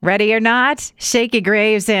Ready or not? Shaky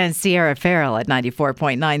Graves and Sierra Farrell at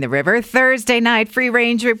 94.9 The River. Thursday night free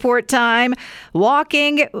range report time.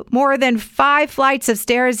 Walking more than 5 flights of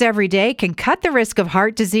stairs every day can cut the risk of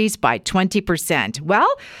heart disease by 20%.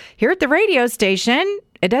 Well, here at the radio station,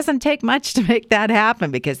 it doesn't take much to make that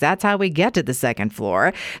happen because that's how we get to the second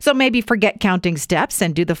floor. So maybe forget counting steps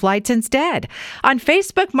and do the flights instead. On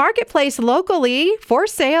Facebook Marketplace locally, for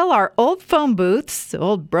sale are old phone booths,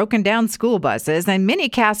 old broken down school buses, and mini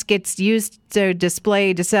caskets used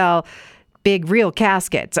to sell big real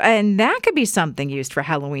caskets. And that could be something used for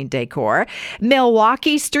Halloween decor.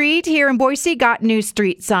 Milwaukee Street here in Boise got new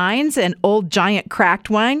street signs, an old giant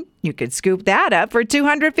cracked one. You could scoop that up for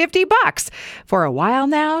 $250. For a while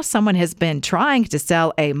now, someone has been trying to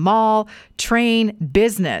sell a mall train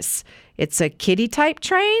business. It's a kiddie type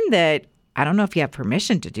train that I don't know if you have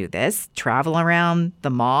permission to do this, travel around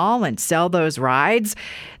the mall and sell those rides.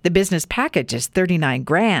 The business package is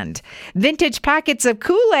 $39,000. Vintage packets of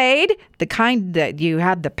Kool-Aid, the kind that you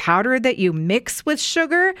have the powder that you mix with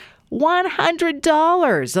sugar,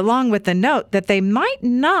 $100, along with the note that they might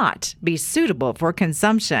not be suitable for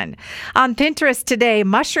consumption. On Pinterest today,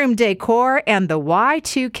 mushroom decor and the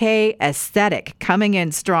Y2K aesthetic coming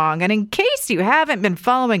in strong. And in case you haven't been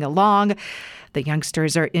following along, the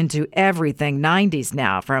youngsters are into everything 90s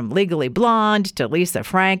now, from Legally Blonde to Lisa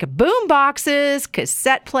Frank, boom boxes,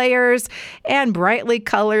 cassette players, and brightly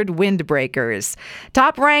colored windbreakers.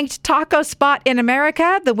 Top-ranked taco spot in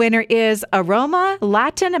America, the winner is Aroma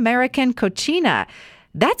Latin American Cochina.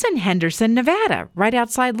 That's in Henderson, Nevada, right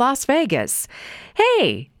outside Las Vegas.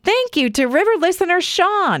 Hey, thank you to River listener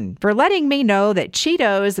Sean for letting me know that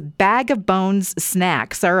Cheetos Bag of Bones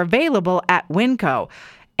snacks are available at Winco.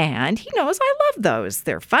 And he knows I love those.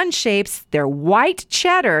 They're fun shapes. They're white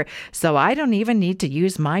cheddar, so I don't even need to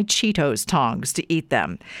use my Cheetos tongs to eat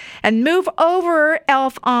them. And move over,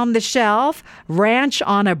 Elf on the Shelf. Ranch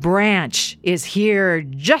on a Branch is here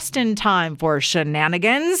just in time for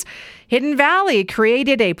shenanigans. Hidden Valley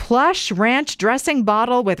created a plush ranch dressing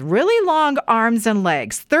bottle with really long arms and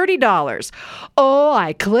legs. $30. Oh,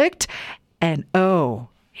 I clicked, and oh,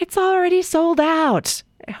 it's already sold out.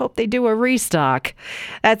 I hope they do a restock.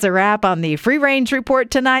 That's a wrap on the Free Range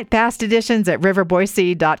Report tonight. Past editions at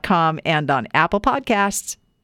riverboise.com and on Apple Podcasts.